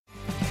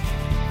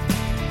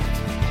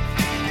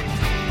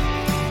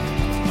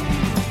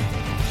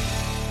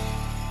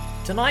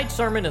Tonight's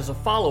sermon is a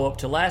follow-up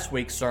to last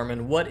week's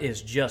sermon, What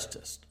is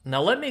Justice?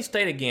 Now let me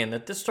state again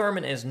that this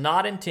sermon is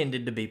not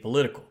intended to be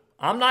political.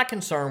 I'm not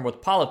concerned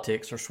with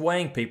politics or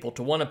swaying people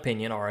to one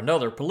opinion or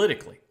another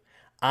politically.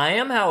 I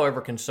am, however,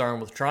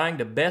 concerned with trying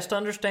to best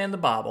understand the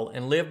Bible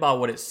and live by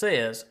what it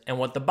says, and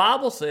what the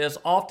Bible says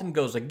often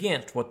goes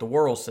against what the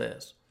world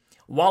says.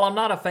 While I'm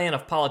not a fan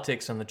of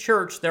politics in the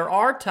church, there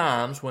are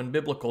times when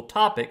biblical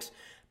topics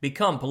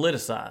become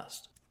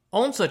politicized.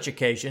 On such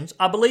occasions,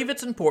 I believe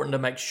it's important to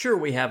make sure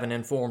we have an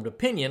informed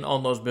opinion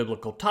on those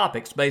biblical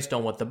topics based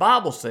on what the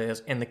Bible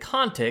says and the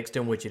context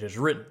in which it is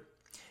written.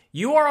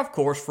 You are, of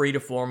course, free to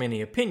form any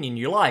opinion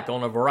you like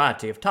on a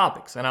variety of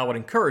topics, and I would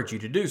encourage you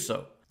to do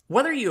so.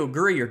 Whether you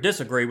agree or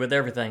disagree with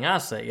everything I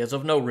say is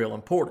of no real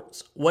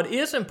importance. What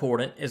is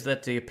important is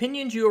that the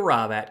opinions you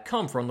arrive at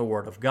come from the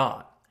Word of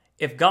God.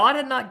 If God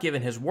had not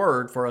given His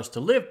Word for us to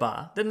live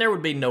by, then there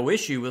would be no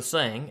issue with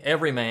saying,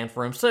 every man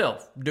for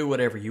himself, do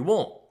whatever you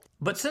want.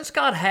 But since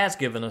God has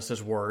given us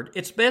His Word,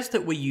 it's best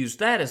that we use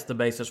that as the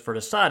basis for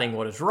deciding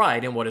what is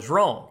right and what is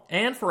wrong,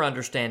 and for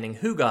understanding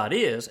who God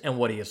is and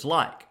what He is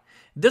like.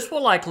 This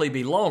will likely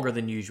be longer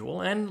than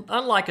usual and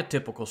unlike a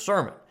typical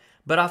sermon,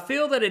 but I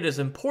feel that it is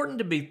important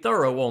to be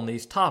thorough on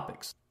these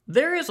topics.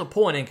 There is a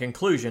point in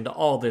conclusion to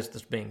all this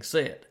that's being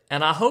said,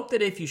 and I hope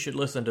that if you should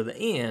listen to the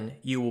end,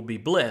 you will be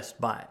blessed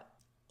by it.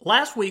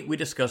 Last week we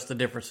discussed the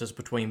differences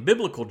between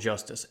biblical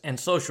justice and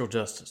social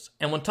justice,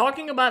 and when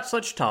talking about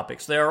such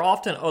topics, there are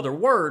often other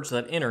words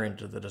that enter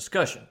into the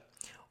discussion.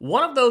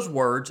 One of those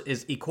words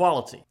is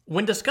equality.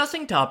 When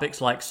discussing topics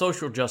like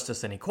social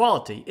justice and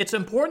equality, it's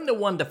important that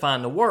one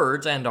define the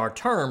words and our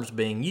terms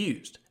being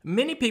used.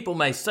 Many people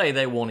may say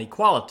they want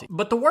equality,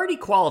 but the word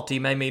equality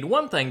may mean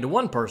one thing to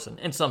one person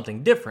and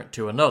something different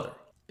to another.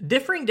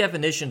 Differing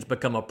definitions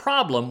become a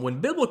problem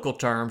when biblical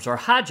terms are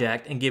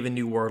hijacked and given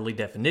new worldly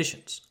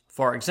definitions.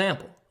 For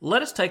example,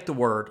 let us take the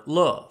word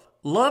love.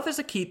 Love is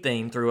a key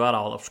theme throughout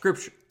all of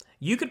Scripture.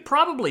 You could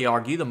probably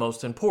argue the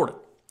most important.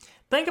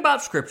 Think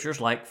about scriptures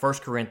like 1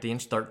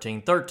 Corinthians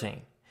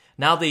 13:13.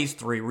 Now these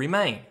three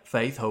remain,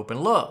 faith, hope,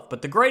 and love,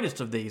 but the greatest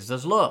of these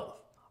is love.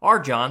 Or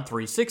John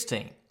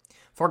 3:16.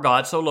 For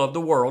God so loved the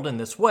world in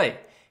this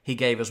way, He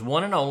gave His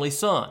one and only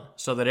Son,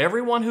 so that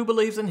everyone who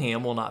believes in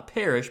Him will not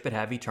perish but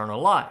have eternal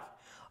life.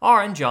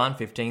 Or in John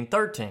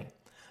 15:13.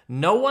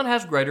 No one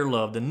has greater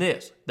love than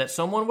this, that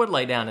someone would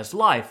lay down his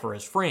life for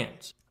his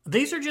friends.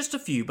 These are just a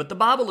few, but the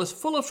Bible is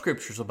full of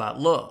scriptures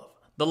about love.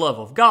 The love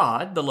of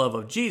God, the love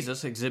of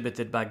Jesus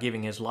exhibited by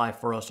giving His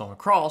life for us on a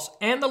cross,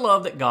 and the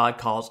love that God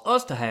calls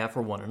us to have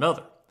for one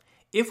another.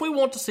 If we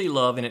want to see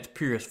love in its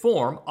purest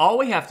form, all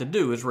we have to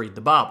do is read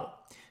the Bible.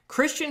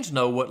 Christians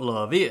know what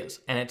love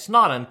is, and it's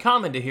not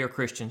uncommon to hear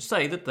Christians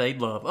say that they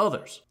love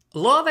others.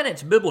 Love and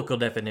its biblical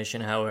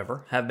definition,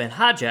 however, have been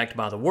hijacked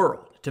by the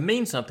world to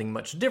mean something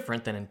much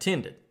different than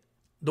intended.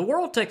 The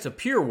world takes a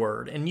pure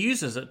word and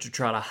uses it to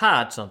try to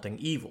hide something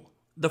evil.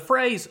 The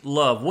phrase,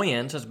 love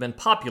wins, has been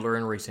popular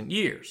in recent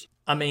years.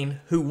 I mean,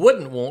 who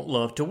wouldn't want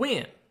love to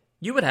win?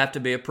 You would have to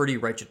be a pretty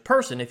wretched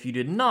person if you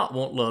did not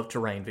want love to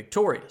reign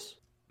victorious.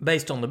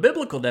 Based on the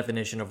biblical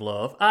definition of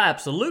love, I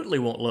absolutely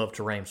want love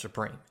to reign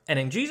supreme. And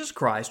in Jesus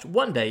Christ,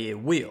 one day it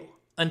will.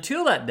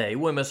 Until that day,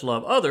 we must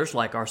love others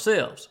like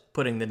ourselves,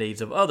 putting the needs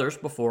of others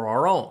before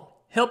our own,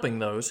 helping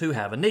those who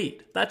have a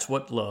need. That's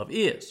what love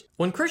is.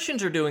 When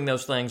Christians are doing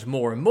those things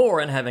more and more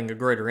and having a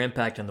greater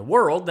impact in the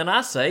world, then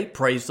I say,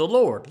 praise the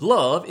Lord,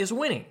 love is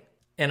winning.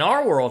 In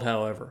our world,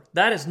 however,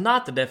 that is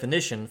not the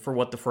definition for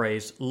what the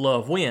phrase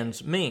love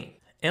wins means.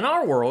 In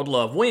our world,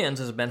 love wins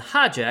has been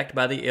hijacked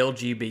by the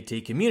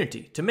LGBT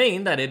community to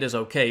mean that it is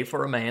okay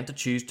for a man to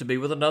choose to be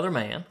with another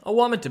man, a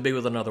woman to be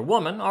with another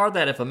woman, or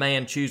that if a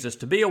man chooses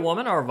to be a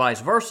woman or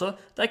vice versa,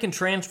 they can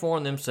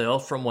transform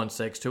themselves from one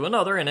sex to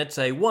another, and it's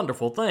a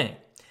wonderful thing.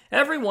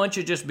 Everyone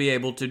should just be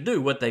able to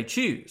do what they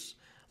choose,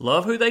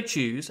 love who they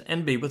choose,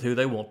 and be with who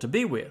they want to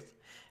be with.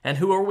 And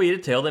who are we to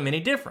tell them any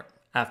different?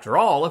 After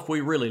all, if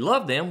we really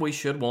love them, we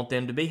should want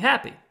them to be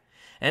happy.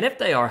 And if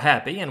they are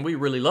happy and we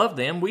really love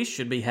them, we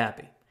should be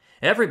happy.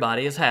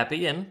 Everybody is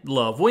happy and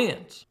love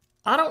wins.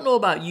 I don't know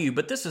about you,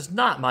 but this is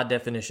not my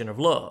definition of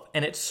love,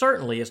 and it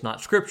certainly is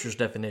not Scripture's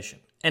definition.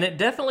 And it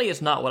definitely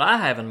is not what I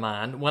have in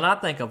mind when I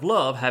think of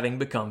love having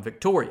become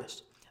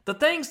victorious. The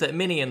things that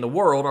many in the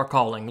world are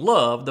calling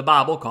love, the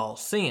Bible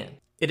calls sin.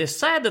 It is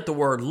sad that the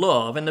word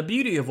love and the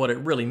beauty of what it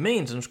really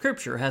means in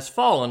Scripture has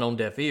fallen on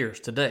deaf ears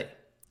today.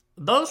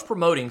 Those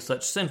promoting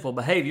such sinful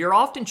behavior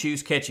often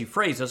choose catchy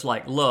phrases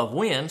like love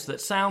wins that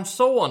sound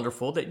so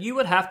wonderful that you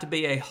would have to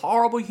be a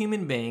horrible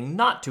human being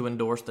not to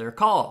endorse their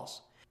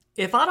cause.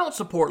 If I don't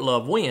support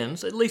love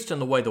wins, at least in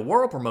the way the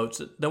world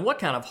promotes it, then what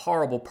kind of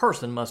horrible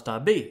person must I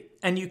be?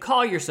 And you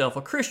call yourself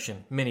a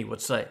Christian, many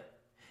would say.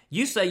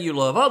 You say you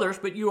love others,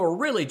 but you are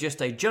really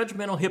just a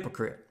judgmental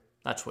hypocrite.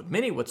 That's what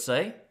many would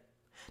say.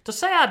 To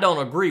say I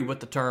don't agree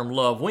with the term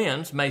love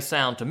wins may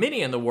sound to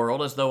many in the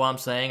world as though I'm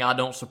saying I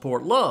don't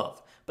support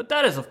love. But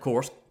that is, of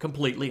course,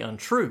 completely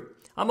untrue.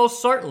 I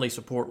most certainly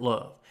support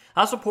love.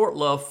 I support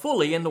love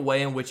fully in the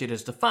way in which it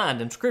is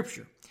defined in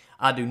Scripture.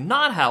 I do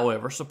not,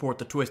 however, support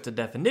the twisted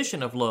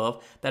definition of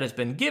love that has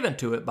been given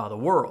to it by the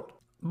world.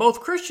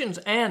 Both Christians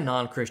and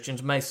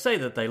non-Christians may say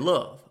that they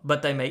love,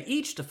 but they may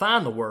each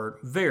define the word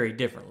very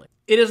differently.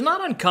 It is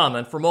not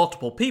uncommon for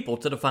multiple people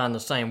to define the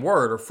same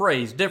word or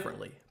phrase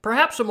differently.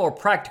 Perhaps a more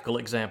practical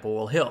example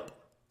will help.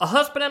 A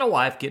husband and a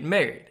wife get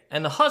married,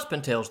 and the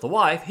husband tells the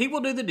wife he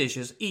will do the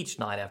dishes each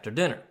night after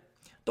dinner.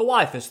 The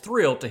wife is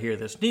thrilled to hear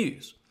this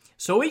news.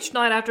 So each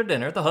night after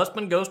dinner, the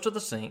husband goes to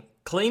the sink,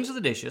 cleans the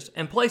dishes,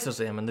 and places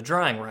them in the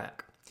drying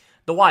rack.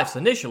 The wife's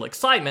initial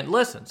excitement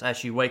lessens as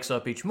she wakes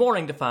up each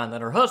morning to find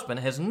that her husband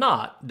has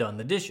not done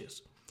the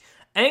dishes.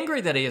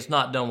 Angry that he has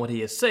not done what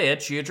he has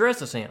said, she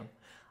addresses him.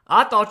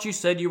 "I thought you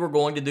said you were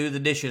going to do the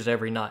dishes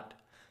every night."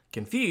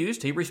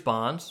 Confused, he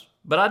responds,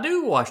 "But I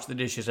do wash the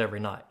dishes every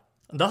night."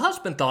 The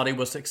husband thought he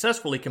was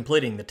successfully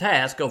completing the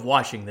task of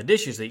washing the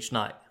dishes each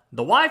night.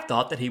 The wife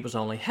thought that he was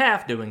only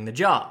half doing the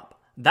job.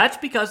 That's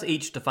because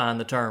each defined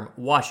the term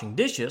washing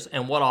dishes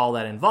and what all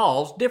that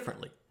involves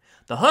differently.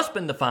 The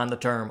husband defined the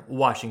term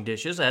washing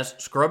dishes as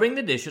scrubbing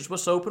the dishes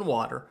with soap and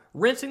water,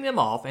 rinsing them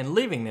off, and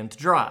leaving them to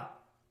dry.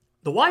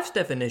 The wife's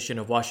definition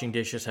of washing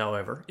dishes,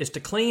 however, is to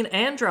clean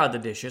and dry the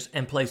dishes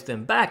and place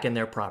them back in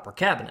their proper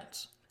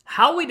cabinets.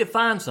 How we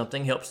define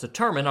something helps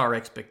determine our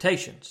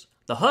expectations.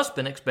 The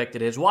husband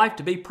expected his wife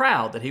to be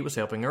proud that he was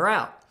helping her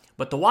out,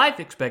 but the wife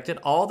expected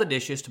all the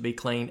dishes to be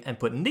cleaned and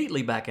put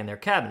neatly back in their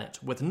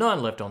cabinets, with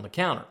none left on the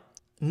counter.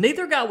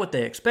 Neither got what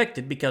they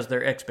expected because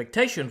their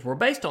expectations were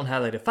based on how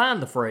they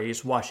defined the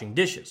phrase washing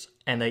dishes,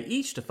 and they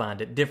each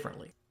defined it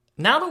differently.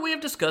 Now that we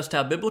have discussed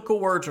how biblical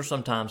words are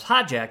sometimes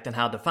hijacked and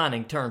how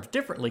defining terms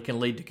differently can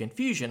lead to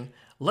confusion,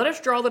 let us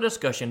draw the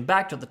discussion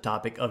back to the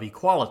topic of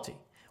equality.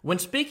 When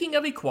speaking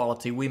of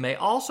equality, we may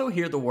also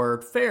hear the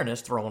word fairness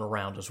thrown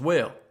around as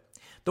well.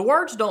 The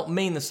words don't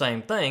mean the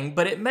same thing,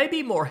 but it may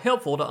be more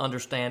helpful to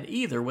understand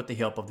either with the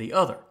help of the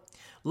other.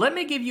 Let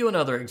me give you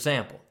another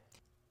example.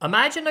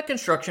 Imagine a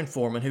construction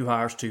foreman who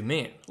hires two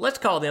men, let's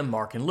call them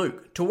Mark and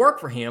Luke, to work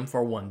for him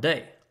for one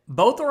day.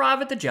 Both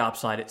arrive at the job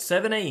site at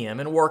 7 a.m.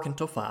 and work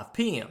until 5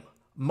 p.m.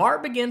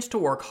 Mark begins to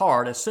work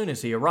hard as soon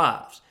as he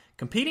arrives,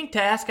 completing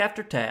task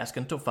after task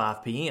until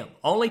 5 p.m.,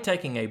 only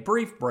taking a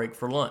brief break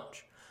for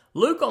lunch.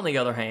 Luke, on the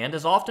other hand,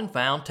 is often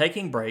found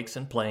taking breaks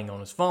and playing on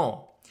his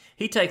phone.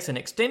 He takes an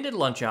extended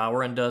lunch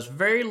hour and does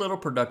very little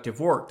productive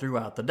work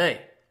throughout the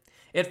day.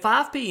 At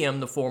 5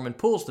 p.m., the foreman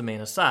pulls the men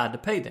aside to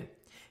pay them.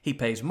 He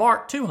pays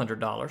Mark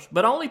 $200,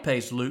 but only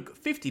pays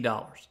Luke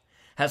 $50.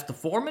 Has the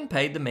foreman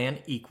paid the man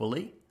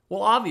equally?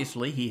 Well,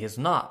 obviously he has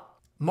not.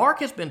 Mark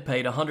has been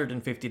paid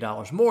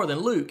 $150 more than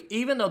Luke,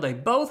 even though they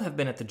both have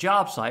been at the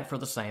job site for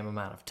the same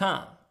amount of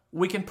time.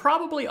 We can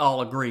probably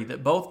all agree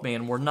that both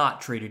men were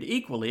not treated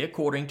equally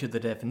according to the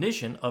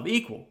definition of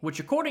equal, which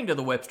according to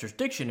the Webster's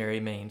Dictionary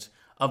means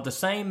of the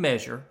same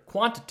measure,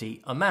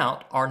 quantity,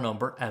 amount, or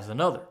number as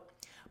another.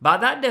 By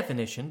that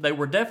definition, they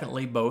were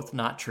definitely both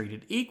not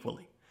treated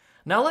equally.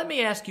 Now let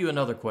me ask you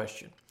another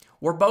question.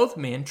 Were both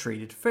men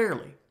treated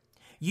fairly?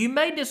 You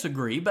may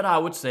disagree, but I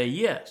would say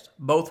yes,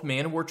 both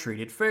men were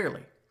treated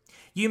fairly.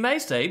 You may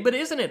say, but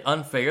isn't it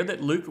unfair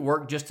that Luke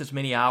worked just as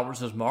many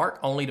hours as Mark,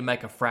 only to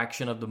make a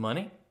fraction of the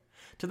money?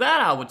 To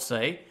that I would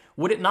say,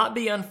 would it not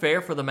be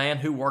unfair for the man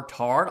who worked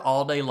hard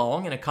all day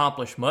long and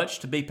accomplished much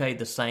to be paid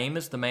the same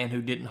as the man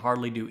who didn't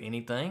hardly do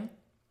anything?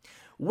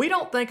 We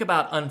don't think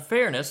about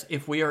unfairness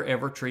if we are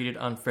ever treated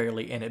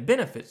unfairly and it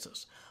benefits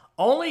us.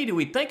 Only do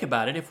we think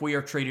about it if we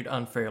are treated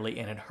unfairly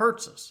and it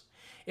hurts us.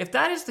 If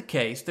that is the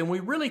case, then we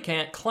really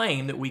can't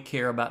claim that we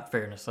care about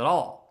fairness at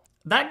all.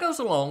 That goes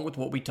along with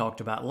what we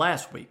talked about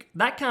last week.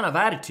 That kind of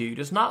attitude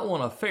is not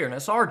one of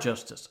fairness or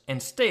justice.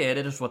 Instead,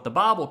 it is what the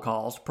Bible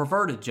calls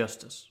perverted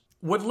justice.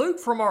 Would Luke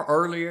from our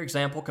earlier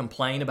example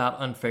complain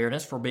about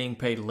unfairness for being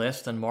paid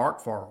less than Mark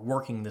for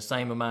working the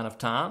same amount of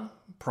time?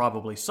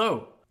 Probably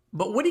so.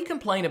 But would he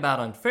complain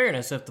about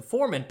unfairness if the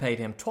foreman paid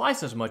him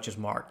twice as much as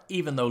Mark,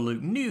 even though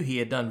Luke knew he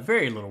had done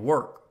very little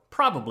work?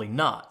 Probably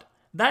not.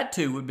 That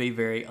too would be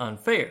very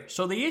unfair.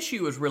 So the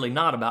issue is really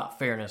not about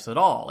fairness at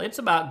all. It's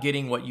about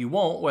getting what you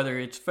want, whether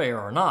it's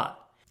fair or not.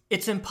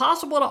 It's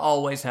impossible to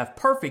always have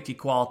perfect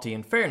equality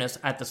and fairness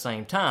at the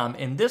same time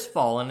in this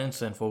fallen and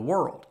sinful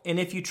world. And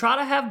if you try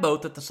to have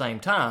both at the same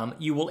time,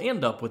 you will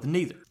end up with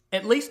neither.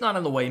 At least not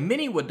in the way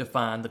many would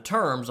define the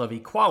terms of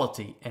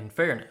equality and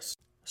fairness.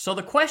 So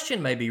the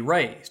question may be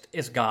raised,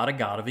 is God a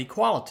God of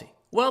equality?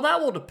 Well, that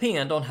will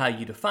depend on how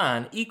you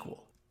define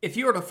equal. If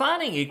you are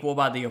defining equal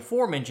by the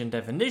aforementioned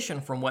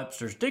definition from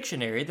Webster's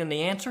Dictionary, then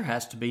the answer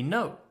has to be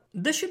no.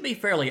 This should be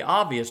fairly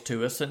obvious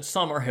to us since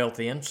some are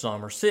healthy and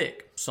some are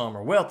sick. Some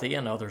are wealthy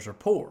and others are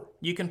poor.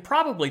 You can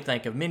probably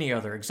think of many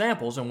other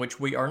examples in which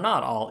we are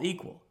not all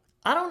equal.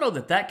 I don't know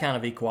that that kind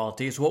of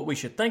equality is what we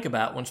should think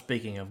about when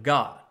speaking of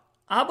God.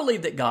 I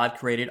believe that God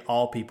created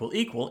all people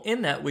equal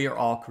in that we are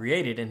all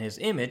created in His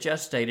image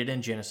as stated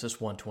in Genesis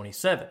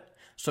 1:27.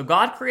 So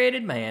God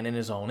created man in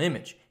His own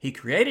image. He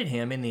created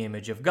him in the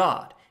image of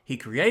God. He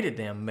created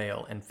them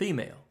male and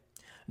female.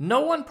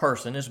 No one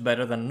person is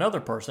better than another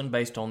person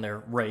based on their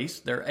race,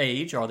 their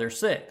age, or their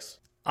sex.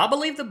 I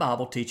believe the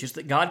Bible teaches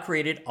that God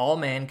created all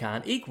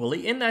mankind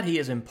equally in that He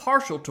is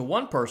impartial to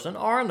one person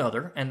or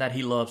another and that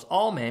He loves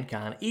all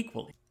mankind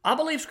equally. I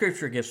believe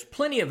Scripture gives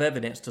plenty of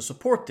evidence to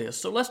support this,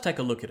 so let's take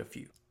a look at a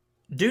few.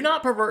 Do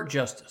not pervert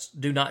justice.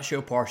 Do not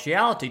show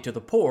partiality to the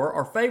poor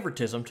or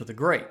favoritism to the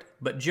great,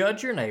 but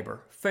judge your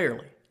neighbor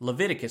fairly.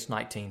 Leviticus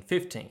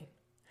 19:15.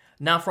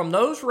 Now from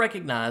those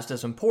recognized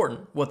as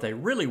important, what they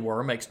really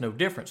were makes no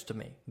difference to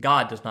me.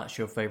 God does not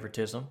show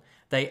favoritism.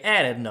 They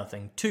added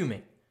nothing to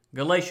me.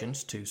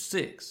 Galatians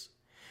 2:6.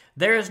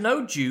 There is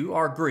no Jew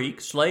or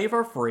Greek, slave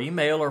or free,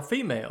 male or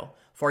female,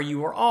 for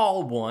you are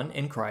all one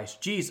in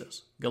Christ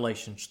Jesus.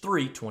 Galatians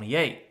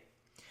 3:28.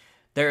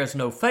 There is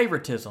no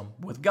favoritism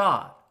with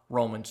God.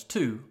 Romans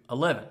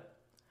 2:11.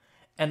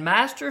 And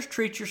masters,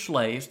 treat your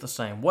slaves the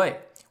same way,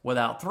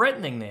 without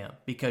threatening them,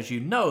 because you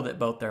know that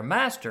both their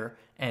master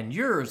and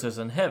yours is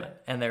in heaven,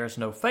 and there is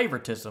no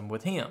favoritism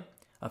with him.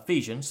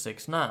 Ephesians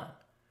 6:9.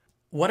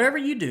 Whatever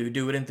you do,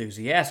 do it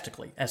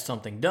enthusiastically, as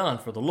something done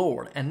for the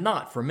Lord, and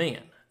not for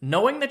men,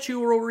 knowing that you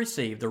will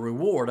receive the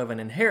reward of an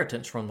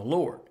inheritance from the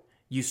Lord.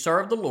 You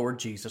serve the Lord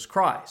Jesus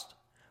Christ.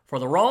 For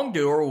the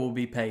wrongdoer will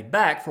be paid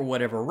back for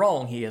whatever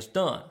wrong he has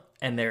done,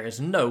 and there is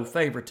no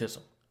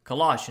favoritism.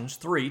 Colossians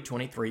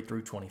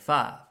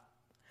 3:23-25.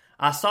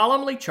 I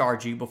solemnly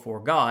charge you before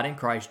God in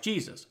Christ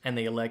Jesus and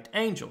the elect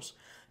angels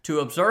to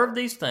observe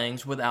these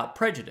things without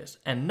prejudice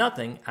and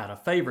nothing out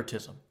of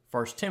favoritism.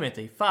 1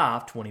 Timothy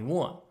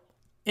 5:21.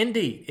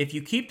 Indeed, if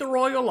you keep the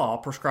royal law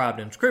prescribed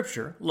in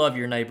Scripture, love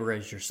your neighbor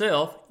as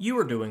yourself, you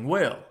are doing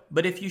well.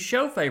 But if you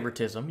show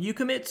favoritism, you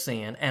commit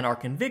sin and are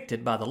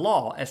convicted by the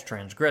law as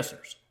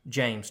transgressors.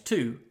 James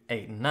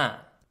 2:8-9.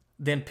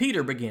 Then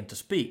Peter began to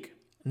speak.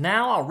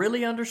 Now I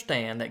really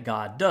understand that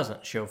God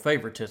doesn't show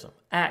favoritism.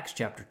 Acts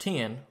chapter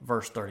 10,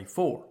 verse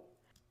 34.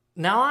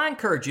 Now I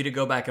encourage you to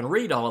go back and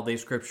read all of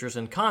these scriptures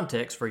in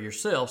context for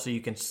yourself so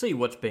you can see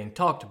what's being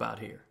talked about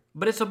here.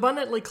 But it's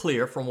abundantly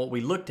clear from what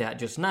we looked at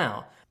just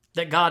now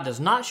that God does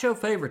not show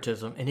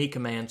favoritism and He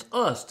commands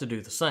us to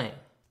do the same.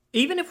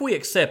 Even if we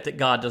accept that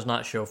God does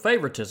not show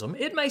favoritism,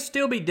 it may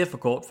still be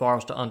difficult for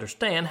us to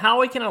understand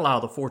how He can allow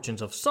the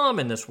fortunes of some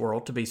in this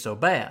world to be so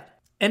bad.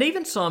 And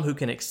even some who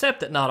can accept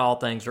that not all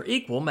things are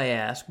equal may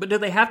ask, but do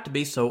they have to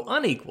be so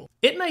unequal?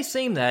 It may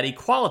seem that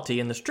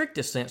equality in the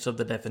strictest sense of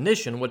the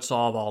definition would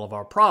solve all of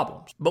our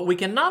problems. But we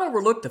cannot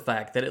overlook the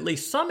fact that at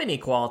least some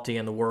inequality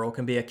in the world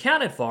can be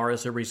accounted for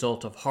as a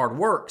result of hard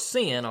work,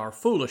 sin, or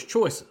foolish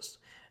choices.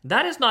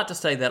 That is not to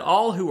say that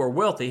all who are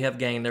wealthy have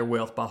gained their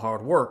wealth by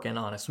hard work and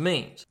honest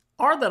means,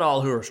 or that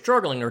all who are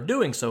struggling are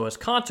doing so as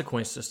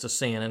consequences to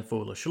sin and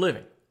foolish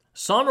living.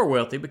 Some are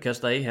wealthy because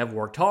they have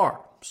worked hard.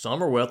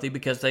 Some are wealthy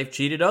because they've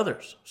cheated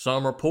others.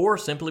 Some are poor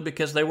simply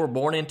because they were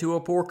born into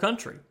a poor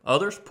country.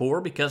 Others poor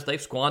because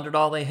they've squandered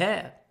all they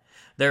had.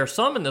 There are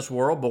some in this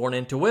world born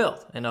into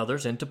wealth and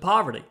others into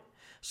poverty.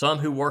 Some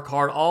who work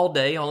hard all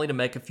day only to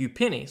make a few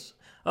pennies.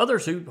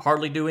 Others who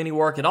hardly do any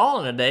work at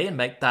all in a day and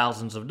make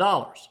thousands of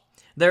dollars.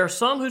 There are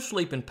some who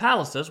sleep in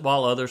palaces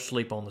while others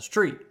sleep on the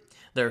street.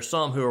 There are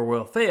some who are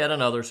well fed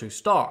and others who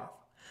starve.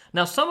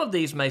 Now some of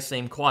these may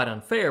seem quite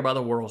unfair by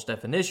the world's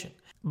definition.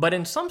 But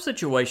in some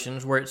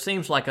situations where it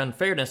seems like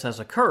unfairness has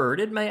occurred,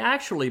 it may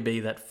actually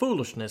be that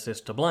foolishness is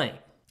to blame.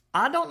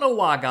 I don't know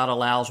why God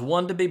allows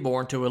one to be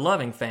born to a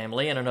loving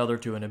family and another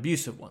to an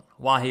abusive one.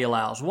 Why He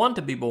allows one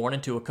to be born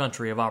into a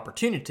country of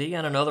opportunity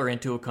and another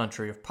into a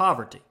country of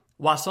poverty.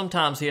 Why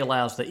sometimes He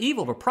allows the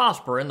evil to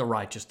prosper and the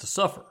righteous to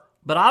suffer.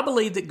 But I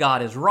believe that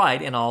God is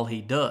right in all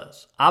He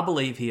does. I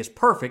believe He is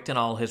perfect in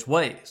all His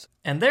ways.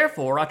 And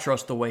therefore I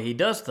trust the way He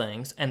does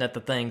things and that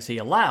the things He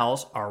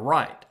allows are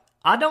right.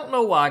 I don't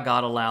know why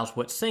God allows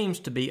what seems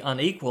to be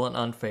unequal and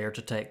unfair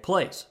to take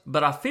place,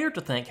 but I fear to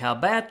think how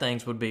bad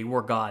things would be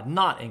were God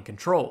not in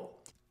control.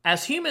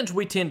 As humans,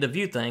 we tend to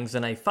view things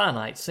in a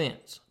finite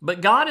sense,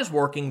 but God is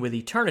working with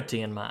eternity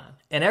in mind,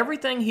 and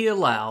everything He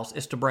allows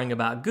is to bring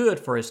about good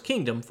for His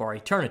kingdom for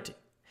eternity.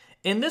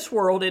 In this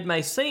world, it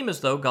may seem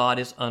as though God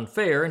is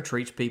unfair and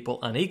treats people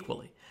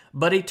unequally,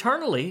 but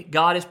eternally,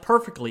 God is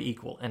perfectly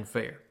equal and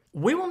fair.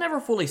 We will never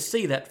fully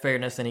see that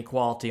fairness and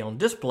equality on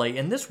display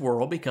in this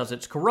world because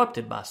it's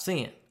corrupted by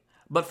sin.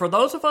 But for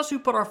those of us who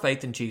put our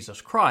faith in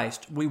Jesus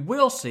Christ, we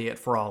will see it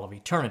for all of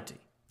eternity.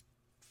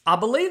 I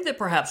believe that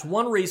perhaps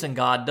one reason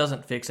God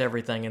doesn't fix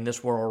everything in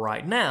this world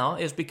right now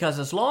is because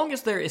as long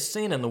as there is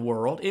sin in the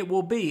world, it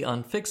will be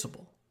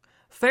unfixable.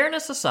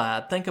 Fairness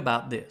aside, think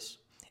about this.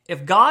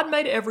 If God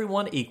made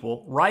everyone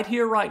equal right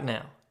here, right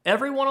now,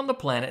 everyone on the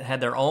planet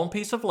had their own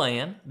piece of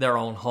land, their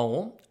own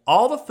home,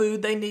 all the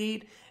food they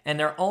need, and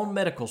their own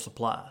medical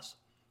supplies.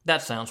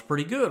 That sounds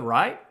pretty good,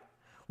 right?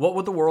 What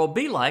would the world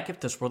be like if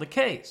this were the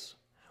case?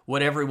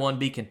 Would everyone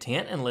be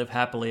content and live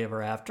happily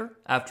ever after?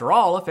 After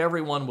all, if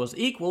everyone was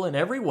equal in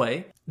every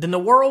way, then the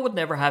world would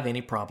never have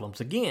any problems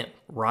again,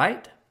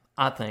 right?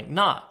 I think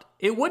not.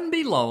 It wouldn't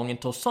be long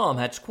until some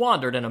had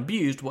squandered and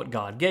abused what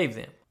God gave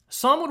them.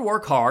 Some would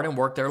work hard and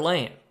work their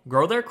land,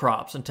 grow their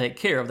crops, and take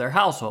care of their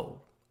household.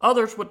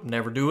 Others would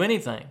never do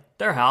anything.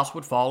 Their house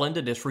would fall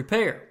into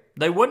disrepair.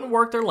 They wouldn't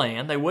work their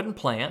land, they wouldn't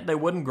plant, they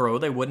wouldn't grow,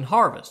 they wouldn't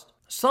harvest.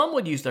 Some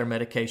would use their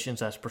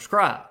medications as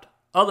prescribed.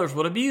 Others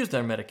would abuse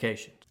their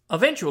medications.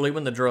 Eventually,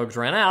 when the drugs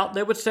ran out,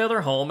 they would sell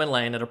their home and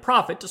land at a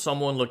profit to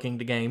someone looking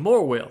to gain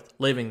more wealth,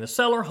 leaving the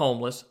seller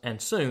homeless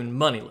and soon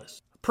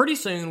moneyless. Pretty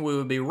soon, we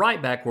would be right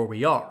back where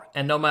we are,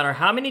 and no matter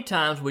how many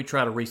times we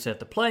try to reset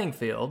the playing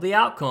field, the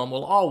outcome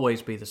will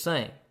always be the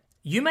same.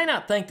 You may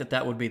not think that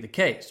that would be the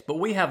case, but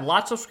we have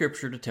lots of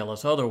scripture to tell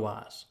us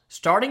otherwise.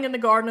 Starting in the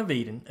Garden of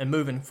Eden and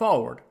moving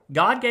forward,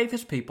 God gave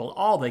His people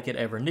all they could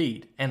ever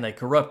need, and they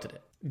corrupted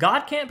it.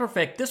 God can't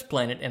perfect this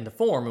planet in the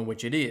form in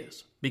which it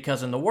is,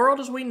 because in the world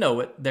as we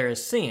know it, there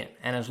is sin,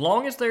 and as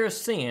long as there is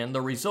sin,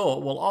 the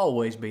result will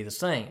always be the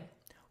same.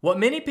 What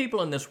many people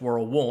in this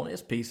world want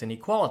is peace and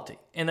equality,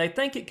 and they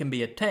think it can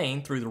be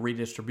attained through the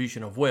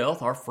redistribution of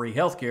wealth or free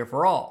healthcare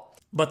for all.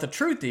 But the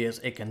truth is,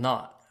 it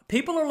cannot.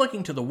 People are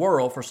looking to the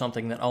world for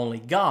something that only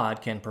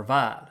God can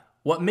provide.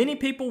 What many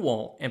people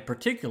want, in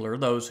particular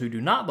those who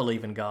do not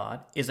believe in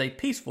God, is a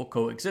peaceful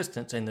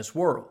coexistence in this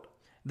world.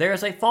 There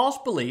is a false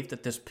belief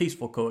that this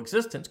peaceful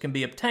coexistence can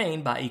be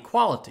obtained by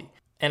equality,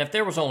 and if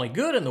there was only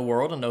good in the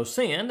world and no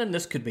sin, then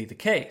this could be the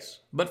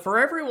case. But for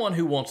everyone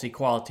who wants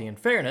equality and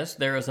fairness,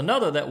 there is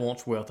another that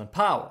wants wealth and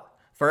power.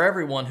 For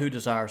everyone who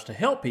desires to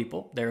help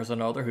people, there is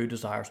another who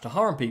desires to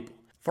harm people.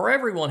 For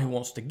everyone who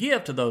wants to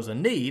give to those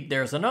in need,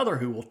 there is another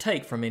who will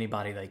take from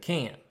anybody they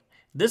can.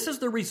 This is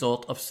the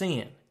result of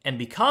sin, and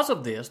because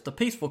of this, the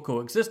peaceful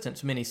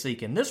coexistence many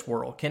seek in this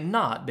world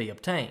cannot be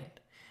obtained.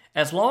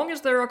 As long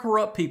as there are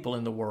corrupt people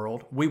in the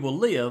world, we will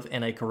live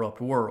in a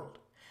corrupt world.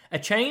 A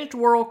changed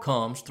world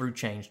comes through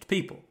changed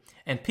people,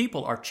 and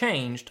people are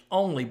changed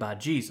only by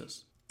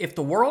Jesus. If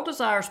the world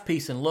desires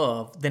peace and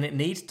love, then it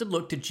needs to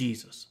look to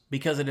Jesus,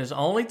 because it is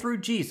only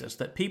through Jesus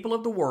that people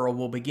of the world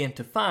will begin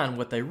to find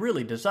what they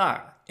really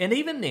desire, and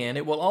even then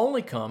it will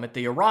only come at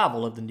the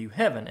arrival of the new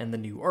heaven and the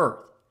new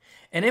earth.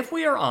 And if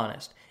we are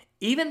honest,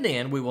 even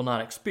then we will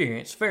not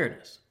experience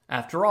fairness.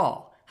 After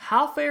all,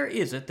 how fair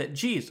is it that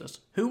Jesus,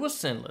 who was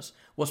sinless,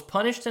 was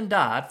punished and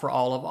died for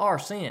all of our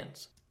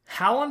sins?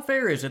 How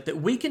unfair is it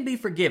that we can be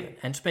forgiven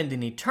and spend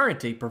an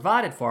eternity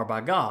provided for by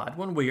God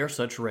when we are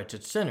such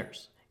wretched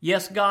sinners?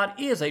 Yes, God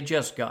is a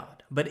just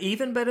God, but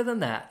even better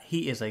than that,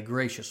 He is a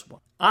gracious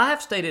one. I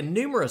have stated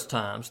numerous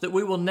times that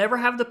we will never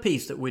have the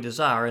peace that we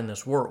desire in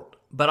this world,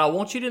 but I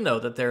want you to know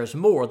that there is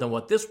more than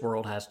what this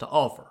world has to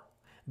offer.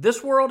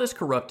 This world is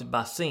corrupted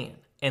by sin,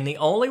 and the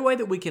only way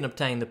that we can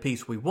obtain the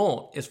peace we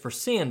want is for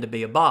sin to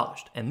be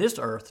abolished and this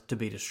earth to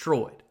be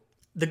destroyed.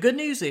 The good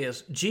news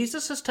is,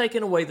 Jesus has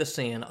taken away the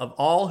sin of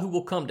all who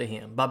will come to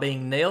Him by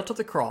being nailed to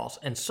the cross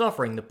and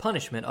suffering the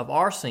punishment of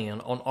our sin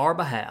on our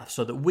behalf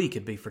so that we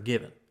could be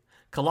forgiven.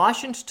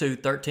 Colossians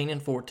 2:13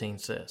 and 14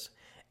 says,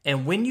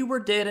 "And when you were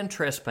dead in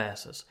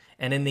trespasses,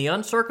 and in the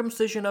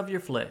uncircumcision of your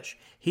flesh,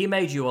 He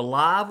made you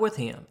alive with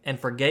Him, and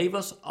forgave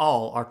us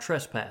all our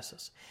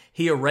trespasses.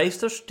 He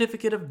erased the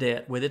certificate of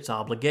debt with its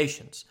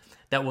obligations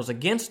that was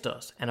against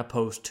us and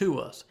opposed to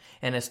us,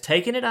 and has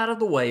taken it out of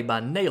the way by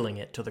nailing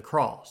it to the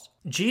cross."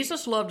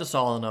 Jesus loved us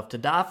all enough to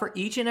die for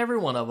each and every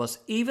one of us,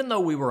 even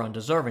though we were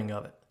undeserving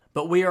of it.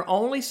 But we are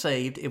only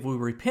saved if we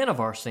repent of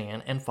our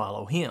sin and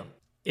follow Him.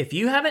 If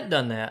you haven't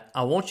done that,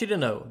 I want you to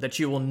know that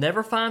you will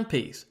never find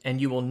peace, and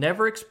you will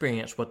never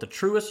experience what the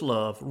truest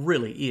love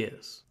really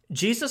is.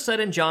 Jesus said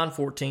in John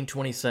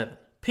 14:27,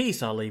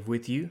 "Peace I leave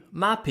with you,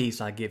 my peace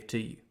I give to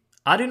you.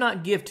 I do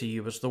not give to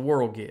you as the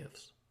world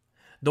gives."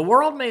 The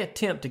world may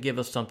attempt to give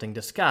us something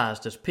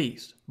disguised as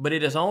peace, but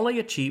it is only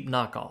a cheap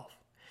knockoff.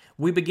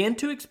 We begin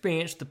to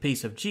experience the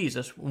peace of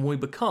Jesus when we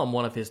become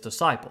one of His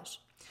disciples.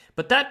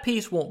 But that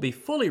peace won't be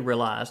fully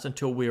realized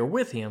until we are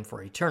with Him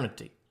for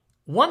eternity.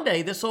 One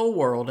day this old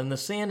world and the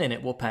sin in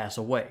it will pass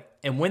away,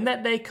 and when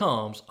that day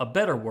comes, a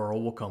better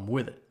world will come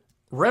with it.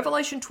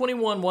 Revelation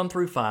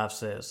 21:1-5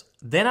 says,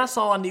 "Then I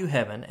saw a new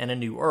heaven and a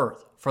new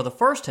earth, for the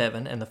first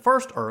heaven and the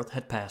first earth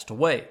had passed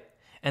away,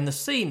 and the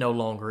sea no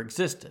longer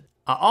existed.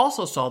 I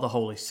also saw the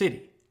holy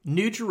city,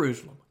 New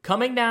Jerusalem,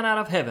 coming down out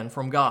of heaven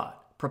from God,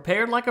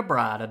 prepared like a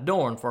bride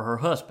adorned for her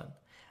husband.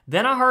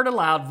 Then I heard a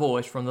loud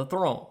voice from the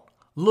throne,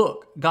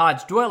 'Look,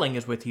 God's dwelling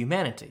is with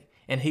humanity,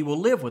 and He will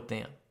live with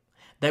them.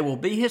 They will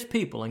be His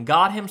people, and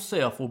God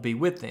Himself will be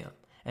with them,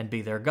 and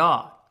be their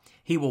God.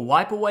 He will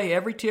wipe away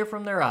every tear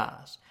from their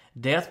eyes.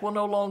 Death will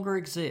no longer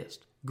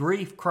exist.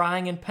 Grief,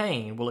 crying, and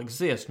pain will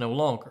exist no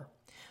longer,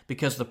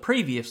 because the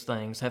previous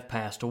things have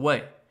passed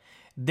away.'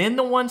 Then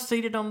the one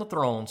seated on the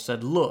throne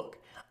said, 'Look,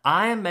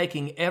 I am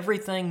making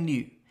everything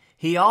new.'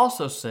 He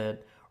also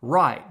said,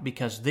 'Write,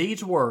 because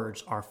these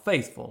words are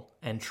faithful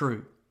and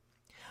true.'"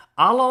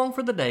 I long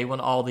for the day when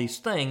all these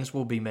things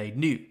will be made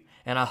new,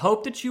 and I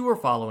hope that you are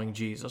following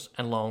Jesus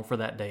and long for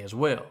that day as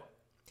well.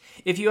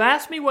 If you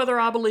ask me whether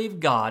I believe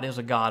God is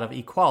a God of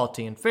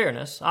equality and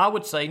fairness, I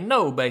would say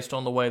no based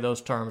on the way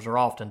those terms are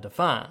often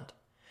defined.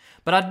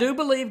 But I do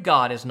believe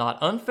God is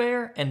not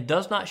unfair and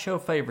does not show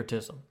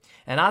favoritism,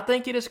 and I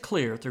think it is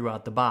clear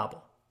throughout the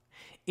Bible.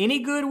 Any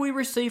good we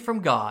receive from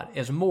God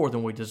is more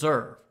than we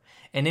deserve,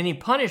 and any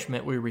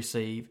punishment we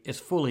receive is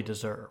fully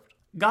deserved.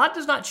 God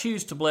does not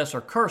choose to bless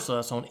or curse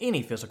us on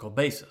any physical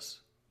basis.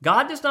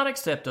 God does not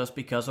accept us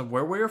because of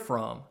where we are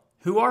from,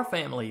 who our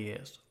family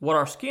is, what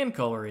our skin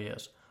color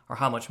is, or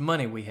how much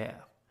money we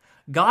have.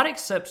 God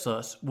accepts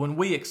us when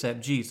we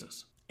accept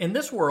Jesus. In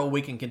this world,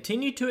 we can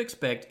continue to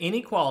expect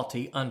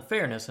inequality,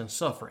 unfairness, and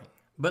suffering.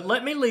 But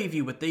let me leave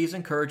you with these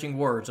encouraging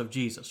words of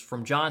Jesus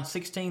from John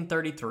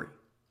 16:33.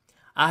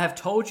 I have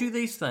told you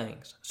these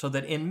things so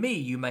that in me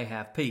you may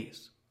have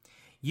peace.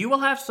 You will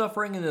have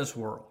suffering in this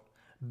world.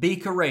 Be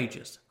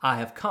courageous. I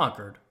have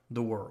conquered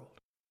the world.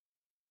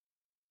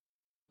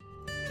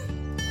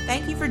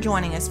 Thank you for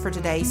joining us for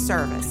today's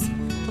service.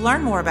 To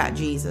learn more about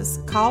Jesus,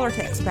 call or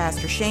text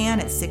Pastor Shan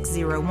at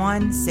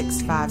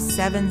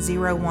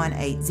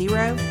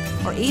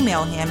 601-657-0180 or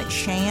email him at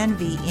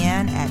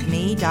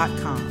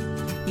shanvn@me.com.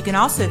 You can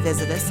also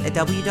visit us at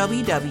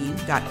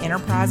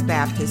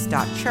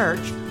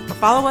www.enterprisebaptist.church or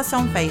follow us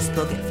on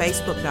Facebook at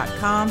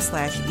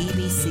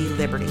facebook.com/EBC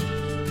Liberty.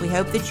 We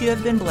hope that you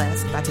have been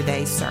blessed by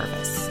today's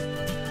service.